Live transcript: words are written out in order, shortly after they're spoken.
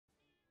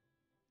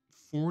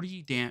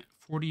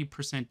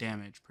40%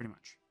 damage, pretty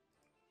much.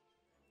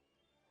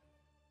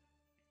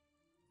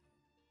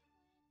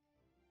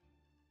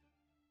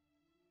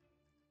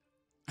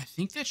 I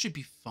think that should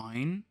be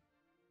fine.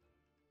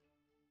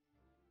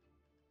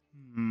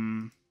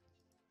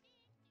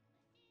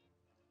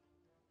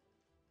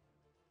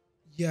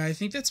 Yeah, I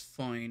think that's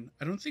fine.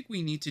 I don't think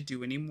we need to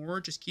do any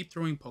more. Just keep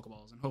throwing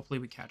Pokeballs and hopefully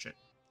we catch it.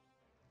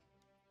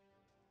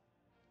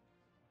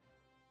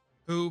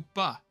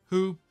 Hoopa,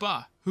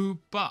 hoopa,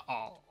 hoopa.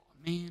 Oh,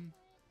 man.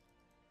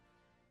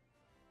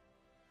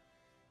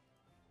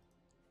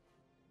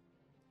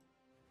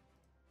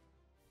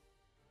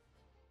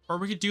 Or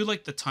we could do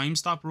like the time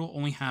stop rule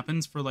only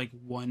happens for like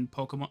one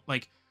Pokemon,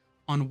 like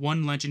on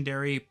one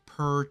legendary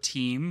per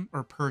team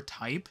or per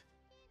type.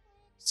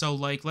 So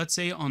like, let's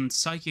say on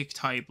Psychic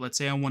type, let's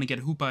say I want to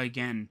get Hoopa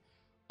again.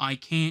 I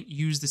can't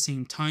use the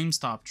same time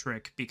stop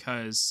trick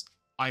because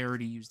I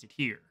already used it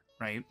here,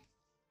 right?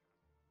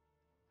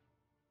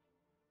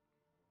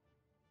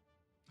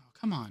 Oh,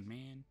 come on,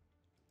 man.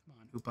 Come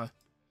on, Hoopa.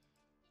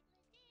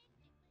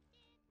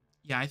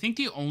 Yeah, I think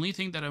the only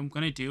thing that I'm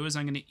going to do is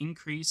I'm going to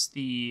increase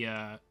the,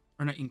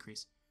 or not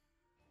increase.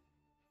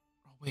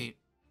 Oh, wait.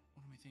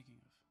 What am I thinking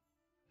of?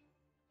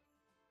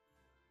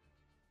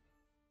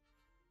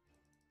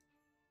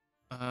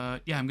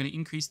 Yeah, I'm going to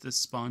increase the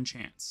spawn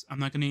chance. I'm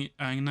not going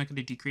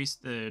to decrease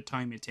the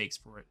time it takes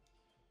for it.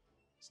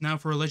 So now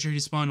for a legendary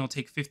spawn, it'll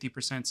take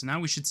 50%. So now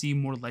we should see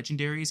more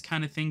legendaries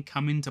kind of thing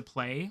come into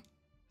play.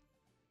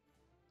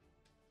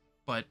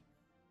 But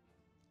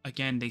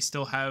again, they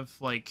still have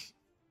like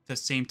the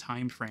same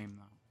time frame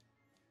though.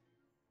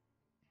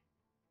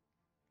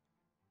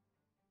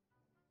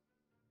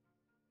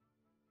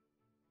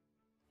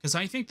 Because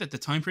I think that the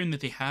time frame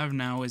that they have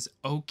now is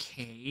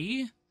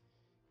okay.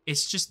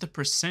 It's just the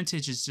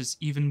percentage is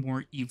just even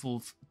more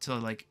evil to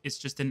like, it's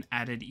just an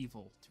added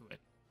evil to it.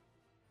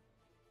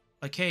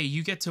 Like, hey,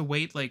 you get to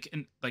wait like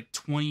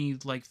 20,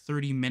 like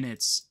 30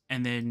 minutes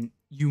and then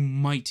you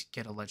might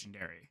get a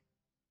legendary.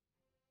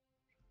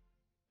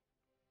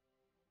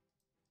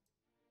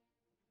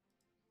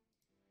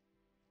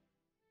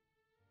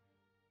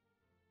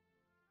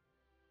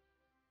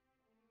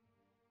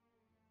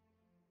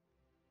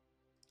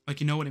 Like,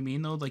 you know what I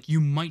mean, though? Like,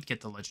 you might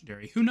get the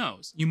legendary. Who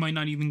knows? You might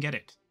not even get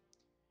it.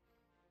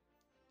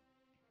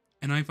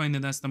 And I find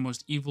that that's the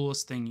most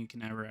evilest thing you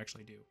can ever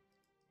actually do.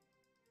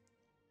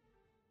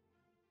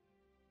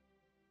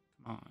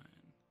 Come on.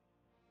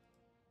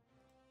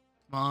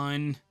 Come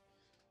on.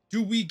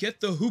 Do we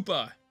get the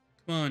Hoopa?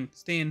 Come on.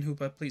 Stay in,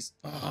 Hoopa, please.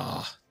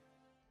 Ah.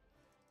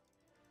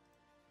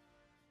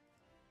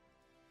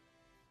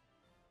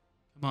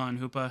 Come on,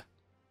 Hoopa.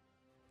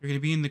 You're going to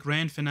be in the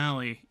grand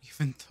finale,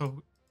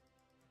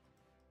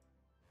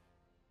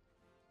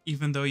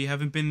 even though you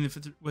haven't been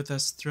with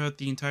us throughout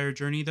the entire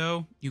journey,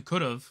 though. You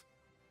could have.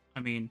 I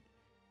mean,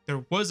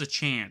 there was a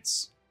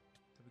chance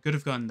that we could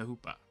have gotten the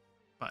Hoopa,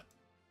 but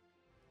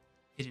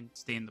it didn't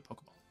stay in the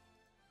Pokeball.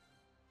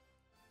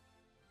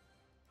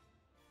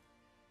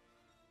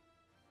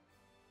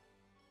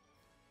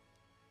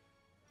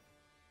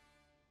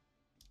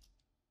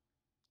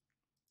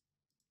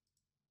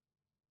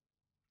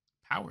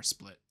 Power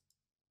split.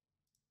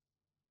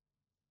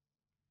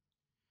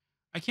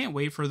 I can't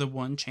wait for the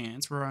one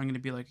chance where I'm going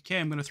to be like, okay,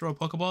 I'm going to throw a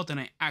Pokeball, then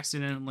I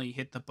accidentally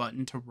hit the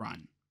button to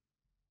run.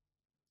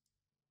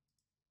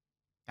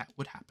 That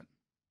would happen.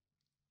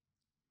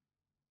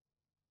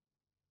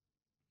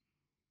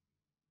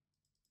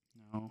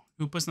 No,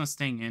 Hoopa's not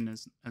staying in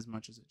as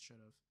much as it should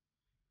have.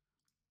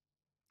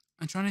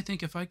 I'm trying to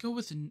think if I go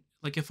with,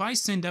 like, if I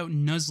send out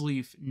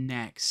Nuzleaf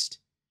next,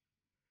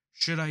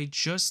 should I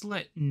just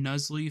let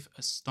Nuzleaf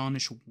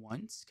astonish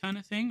once kind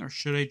of thing? Or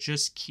should I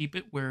just keep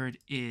it where it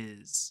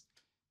is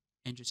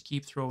and just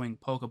keep throwing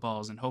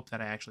Pokeballs and hope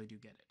that I actually do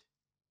get it?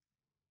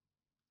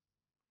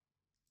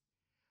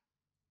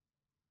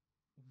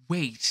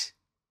 Wait.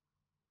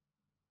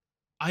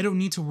 I don't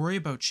need to worry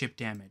about chip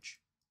damage.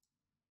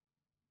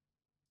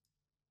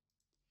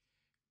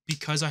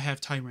 Because I have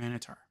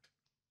Tyranitar.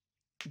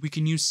 We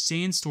can use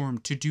Sandstorm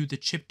to do the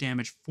chip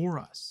damage for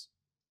us.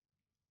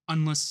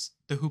 Unless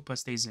the Hoopa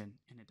stays in,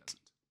 and it doesn't.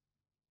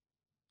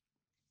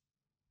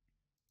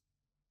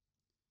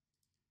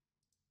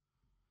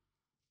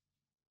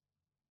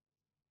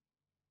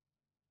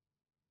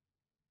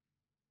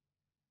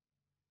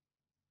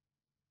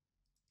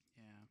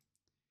 Yeah.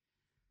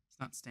 It's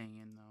not staying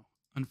in, though.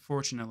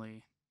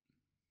 Unfortunately.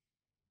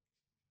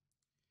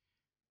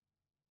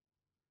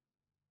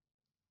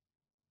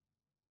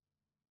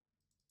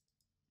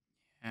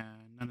 Yeah,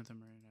 none of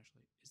them are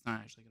actually... It's not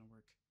actually going to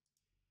work.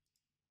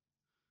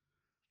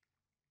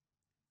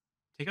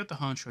 Take out the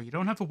Honchkrow. You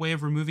don't have a way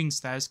of removing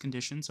status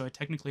conditions, so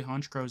technically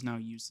Honchkrow is now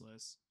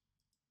useless.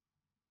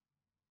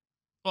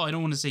 Well, I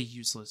don't want to say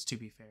useless, to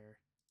be fair.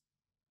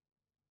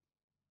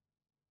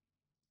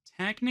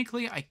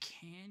 Technically, I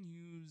can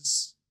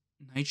use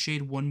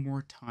Nightshade one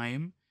more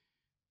time,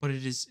 but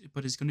it's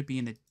going to be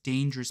in a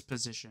dangerous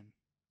position.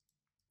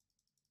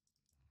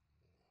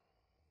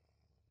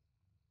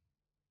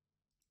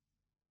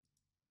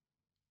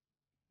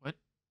 What?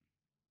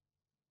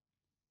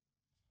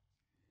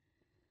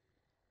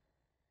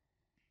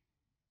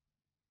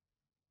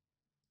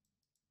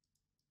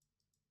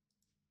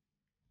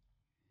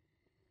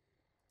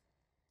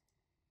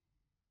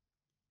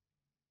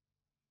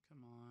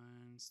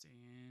 stay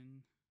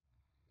in.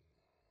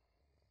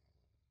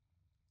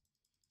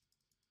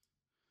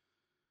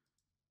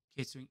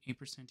 Okay, it's doing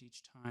 8%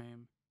 each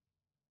time.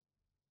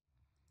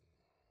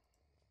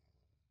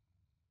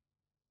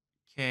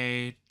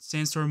 Okay,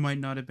 Sandstorm might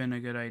not have been a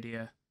good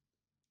idea.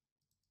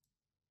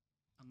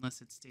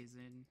 Unless it stays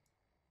in.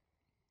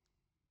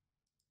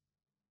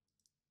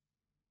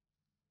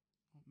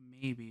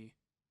 Maybe.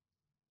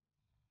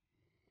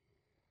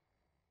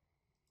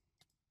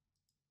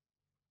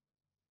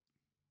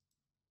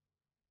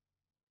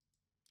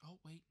 Oh,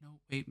 wait, no.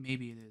 Wait,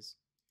 maybe it is.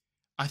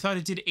 I thought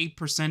it did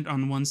 8%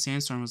 on one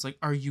Sandstorm. I was like,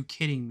 are you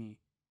kidding me?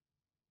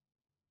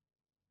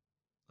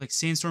 Like,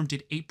 Sandstorm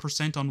did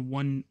 8% on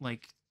one,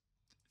 like,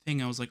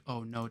 thing. I was like,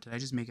 oh no, did I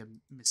just make a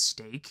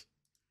mistake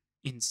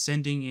in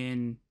sending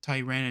in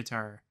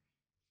Tyranitar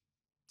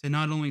to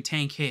not only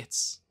tank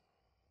hits,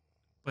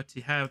 but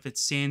to have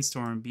its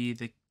Sandstorm be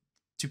the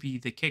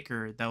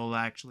kicker that will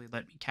actually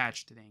let me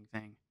catch the dang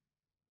thing.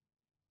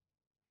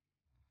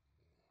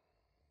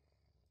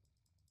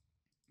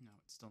 No,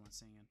 it's still not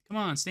staying in. Come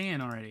on, stay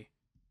in already.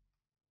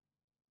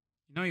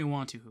 You know you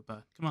want to,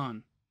 Hoopa. Come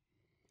on.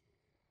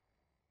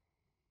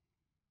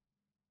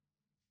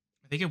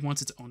 I think it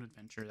wants its own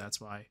adventure, that's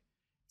why.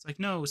 It's like,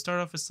 no, start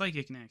off with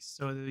Psychic next,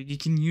 so that you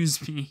can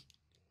use me.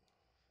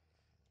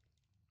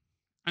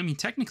 I mean,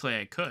 technically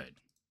I could.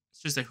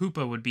 It's just that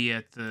Hoopa would be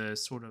at the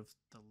sort of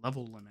the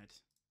level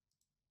limit.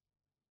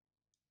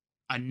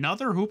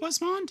 Another Hoopa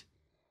spawned?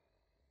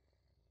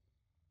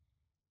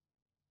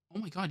 Oh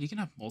my god, you can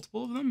have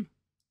multiple of them?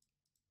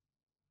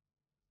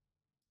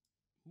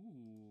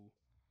 Ooh.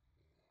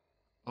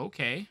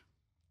 Okay.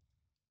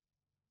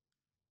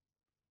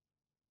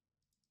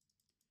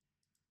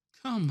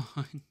 Come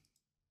on.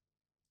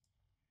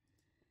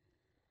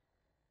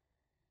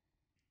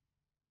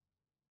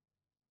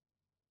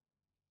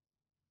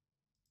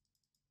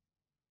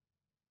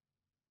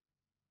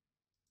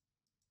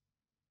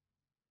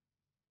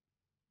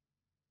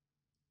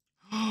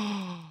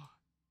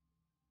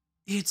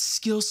 It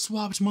skill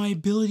swapped my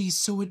abilities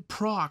so it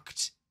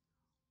procced.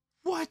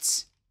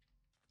 What?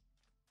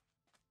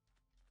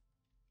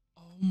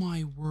 Oh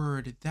my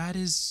word, that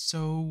is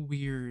so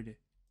weird.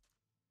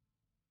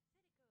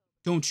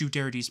 Don't you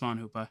dare despawn,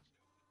 Hoopa.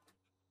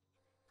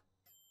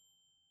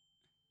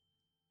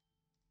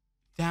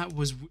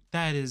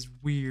 That is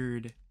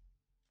weird.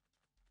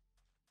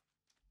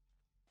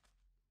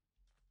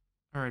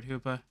 Alright,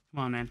 Hoopa. Come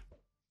on, man.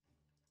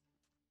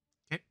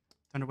 Okay,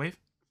 Thunder Wave.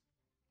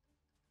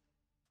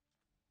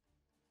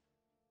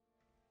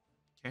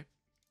 Okay.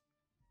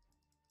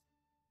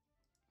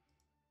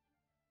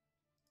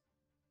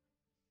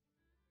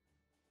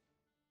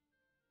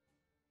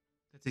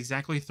 That's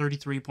exactly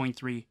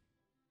 33.3%.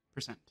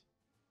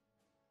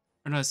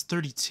 Or no, it's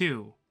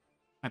 32.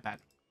 My bad.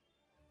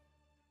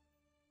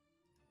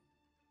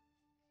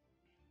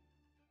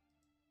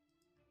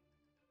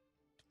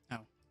 Oh.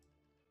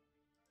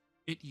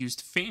 It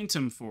used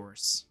Phantom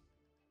Force.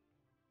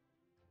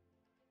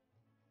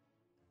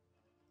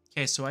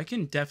 Okay, so I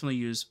can definitely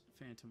use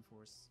Phantom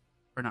Force.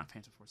 Or not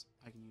Phantom Force.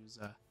 I can use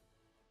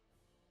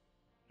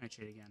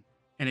Nightshade again.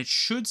 And it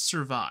should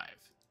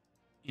survive.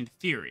 In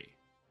theory.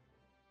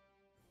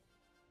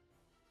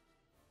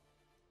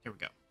 Here we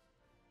go.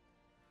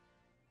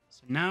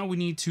 So now we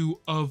need to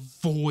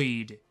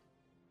avoid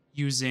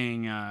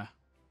using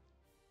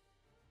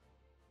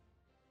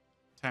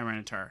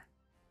Tyranitar.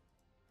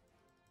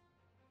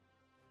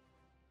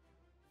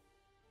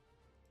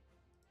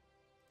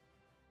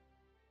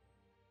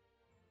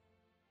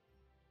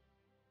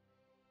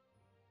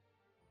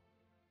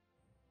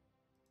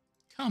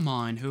 Come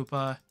on,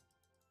 Hoopa.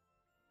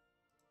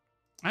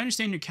 I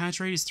understand your catch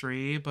rate is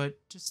 3, but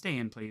just stay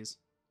in, please.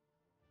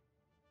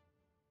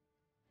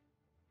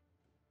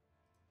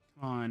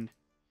 Come on.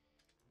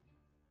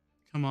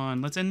 Come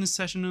on, let's end this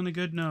session on a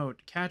good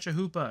note. Catch a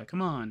Hoopa,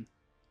 come on.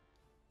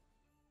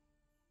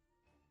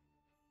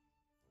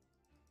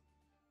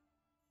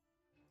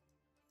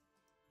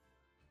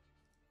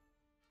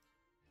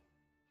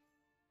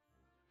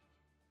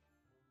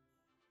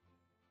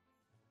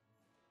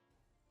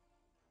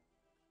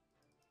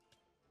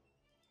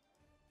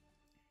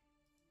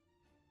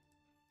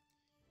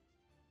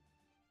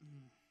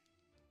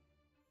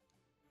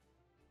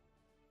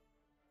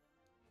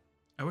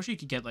 I wish you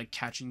could get, like,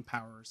 catching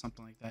power or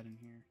something like that in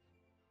here.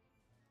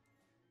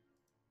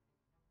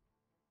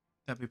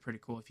 That'd be pretty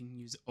cool if you can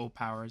use O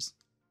powers.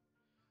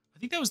 I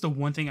think that was the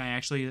one thing I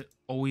actually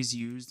always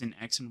used in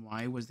X and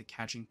Y was the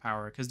catching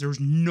power, because there's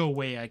no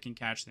way I can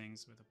catch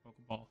things with a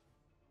Pokeball.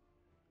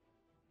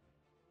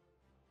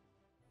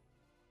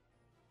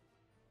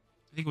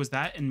 I think it was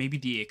that and maybe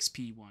the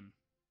XP one.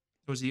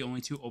 Those are the only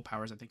 2 O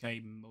powers I think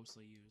I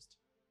mostly used.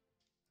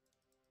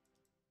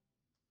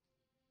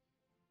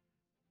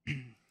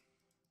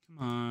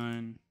 Come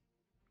on.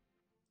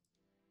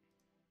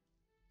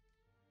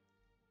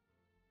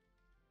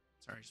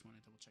 Sorry, I just want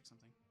to double check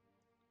something.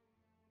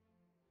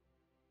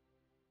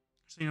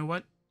 So you know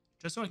what?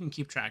 Just so I can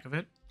keep track of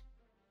it.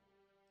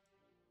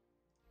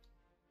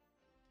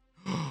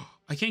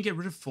 I can't get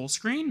rid of full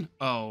screen?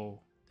 Oh,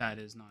 That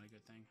is not a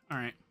good thing. All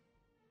right.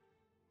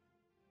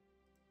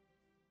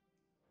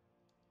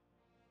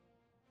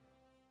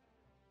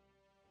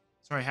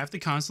 Sorry, I have to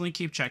constantly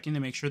keep checking to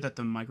make sure that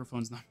the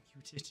microphone's not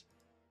muted.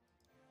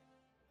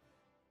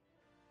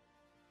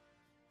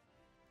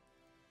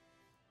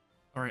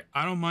 All right,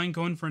 I don't mind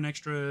going for an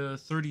extra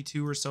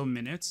 32 or so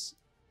minutes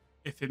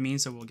if it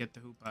means that we'll get the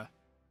Hoopa.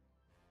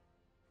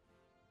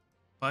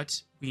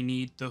 But we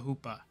need the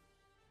Hoopa.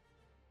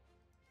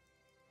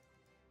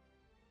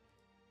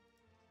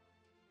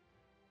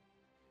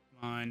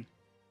 Come on.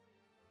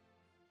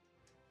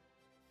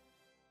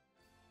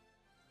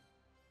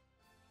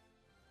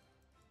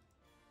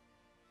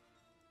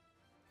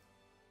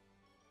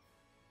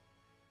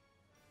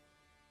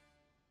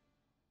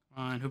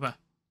 Come on, Hoopa.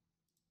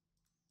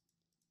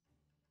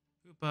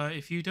 Hoopa,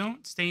 if you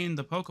don't stay in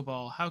the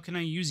Pokeball, how can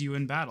I use you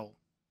in battle?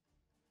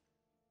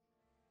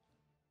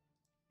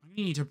 I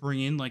need to bring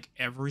in, like,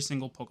 every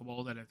single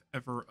Pokeball that I've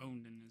ever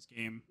owned in this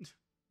game.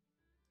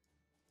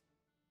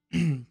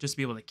 Just to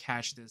be able to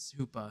catch this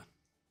Hoopa.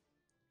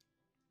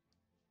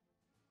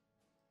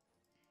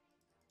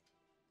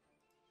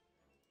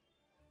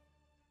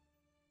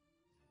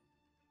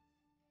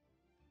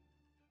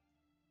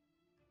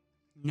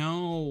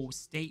 No,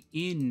 stay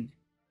in.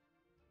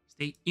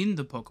 Stay in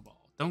the Pokeball.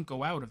 Don't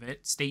go out of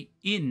it. Stay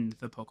in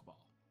the Pokeball.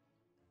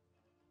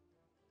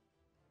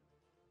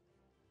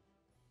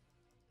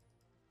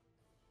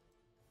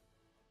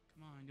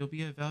 Come on, you'll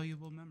be a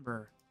valuable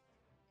member.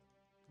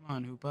 Come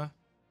on, Hoopa.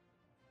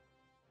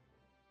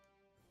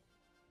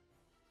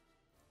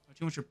 Don't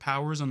you want your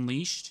powers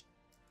unleashed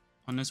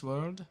on this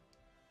world? Do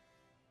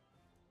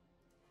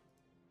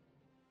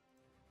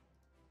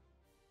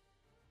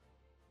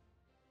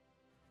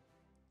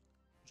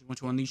you want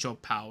to unleash your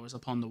powers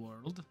upon the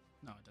world?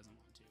 No, it doesn't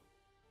want to.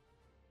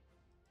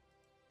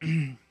 Do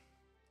you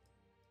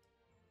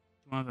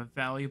want to have a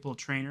valuable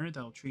trainer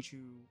that'll treat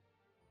you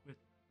with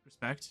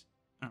respect?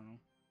 I don't know.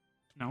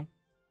 No.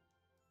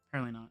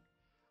 Apparently not.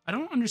 I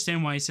don't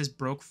understand why it says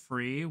broke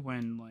free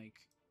when, like,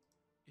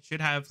 it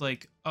should have,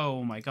 like,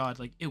 oh my god,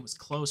 like, it was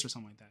close or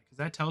something like that. Because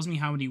that tells me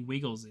how many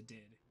wiggles it did.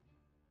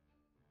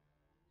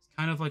 It's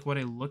kind of like what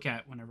I look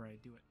at whenever I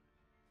do it.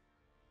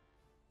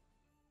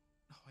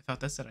 Oh, I thought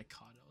that said I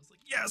caught it. I was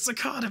like, yes, I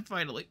caught it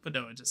finally. But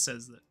no, it just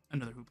says that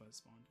another Hoopa has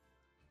spawned.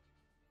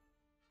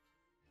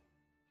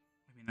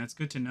 I mean, that's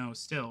good to know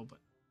still, but...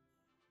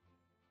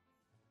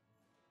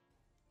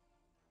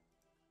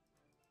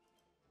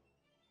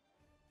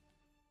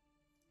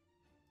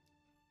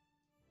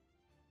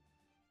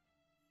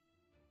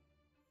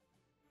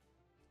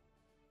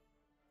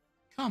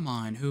 Come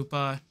on,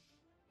 Hoopa.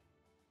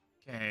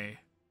 Okay.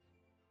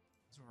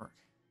 Zork.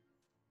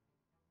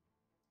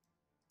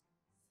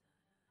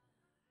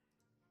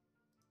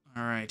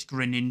 Alright,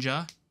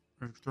 Greninja.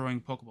 We're throwing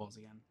Pokeballs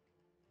again.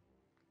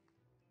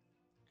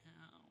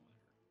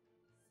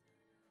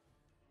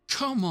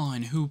 Come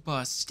on,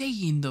 Hoopa. Stay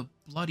in the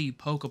bloody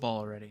Pokeball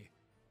already.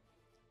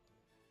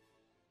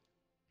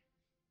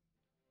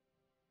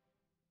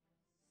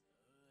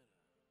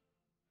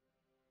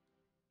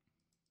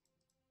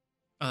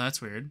 Oh,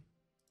 that's weird.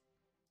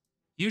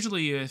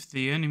 Usually, if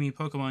the enemy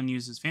Pokemon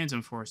uses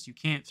Phantom Force, you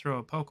can't throw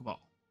a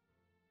Pokeball.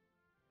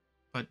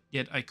 But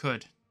yet I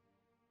could.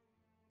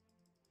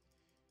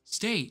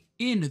 Stay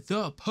in the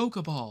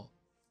Pokeball.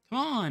 Come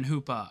on,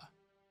 Hoopa.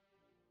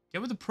 Get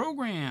with the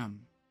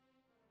program.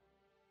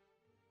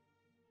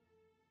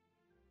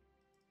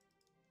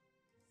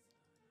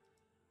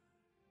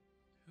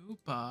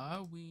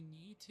 Hoopa, we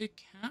need to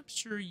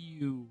capture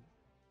you.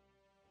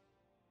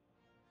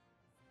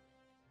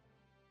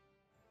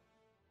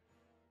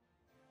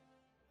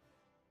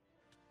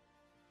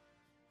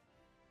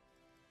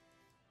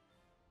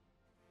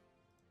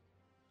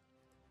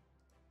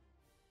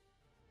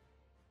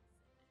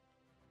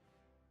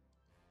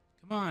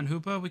 Come on,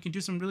 Hoopa, we can do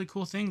some really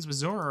cool things with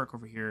Zoroark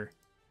over here.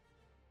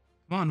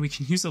 Come on, we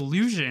can use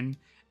Illusion,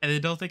 and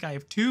then they'll think I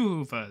have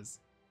two Hoopas.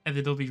 And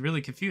then they'll be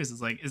really confused.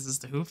 It's like, is this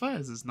the Hoopa?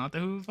 Is this not the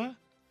Hoopa?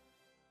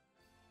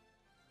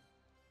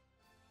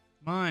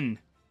 Come on.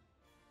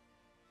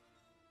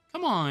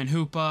 Come on,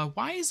 Hoopa.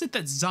 Why is it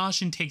that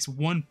Zacian takes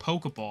one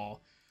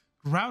Pokeball?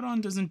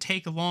 Groudon doesn't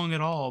take long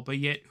at all, but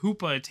yet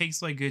Hoopa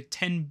takes like a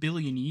 10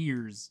 billion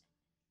years.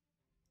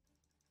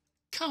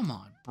 Come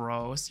on,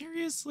 bro.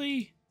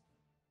 Seriously?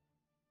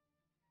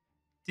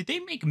 Did they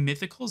make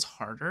Mythicals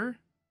harder?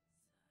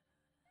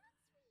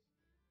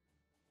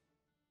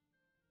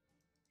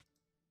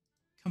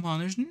 Come on,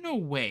 there's no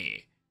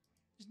way.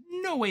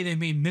 There's no way they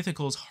made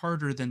Mythicals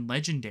harder than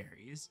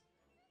Legendaries.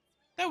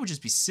 That would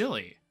just be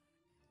silly.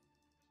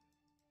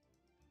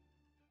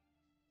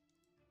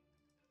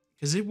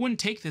 Because it wouldn't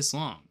take this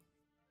long.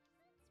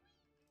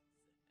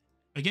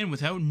 Again,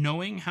 without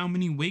knowing how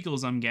many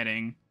Wiggles I'm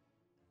getting,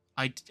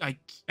 I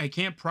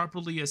can't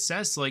properly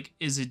assess, like,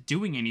 is it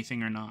doing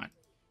anything or not?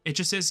 It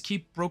just says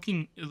keep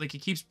breaking, like,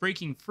 it keeps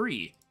breaking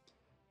free.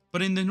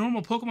 But in the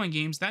normal Pokemon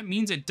games, that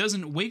means it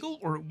doesn't wiggle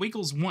or it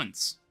wiggles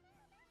once.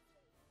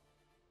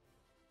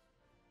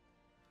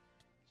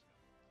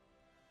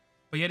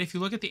 But yet if you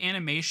look at the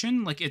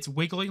animation, like it's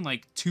wiggling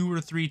like 2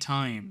 or 3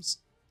 times.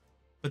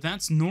 But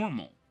that's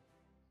normal.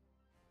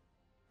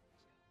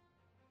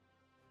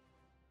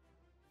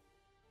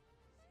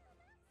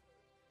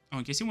 Oh,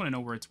 in case you want to know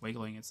where it's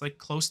wiggling, it's like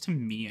close to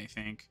me, I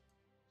think.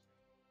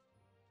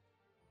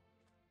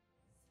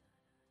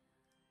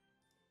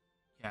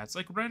 Yeah, it's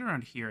like right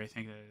around here, I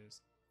think it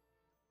is.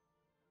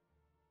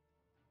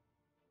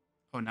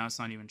 Oh, now it's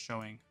not even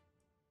showing.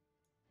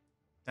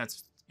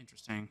 That's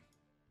interesting.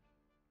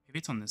 Maybe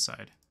it's on this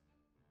side.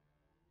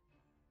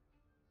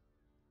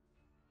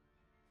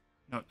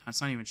 No,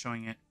 that's not even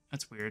showing it.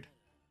 That's weird.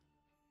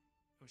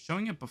 It was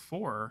showing it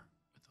before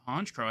with the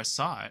Honchkrow. I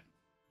saw it.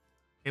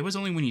 It was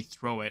only when you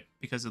throw it,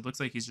 because it looks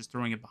like he's just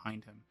throwing it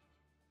behind him.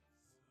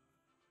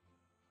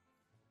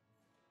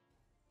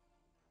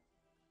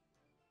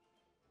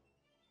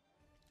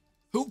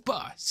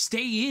 Hoopa,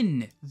 stay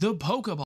in the Pokeball.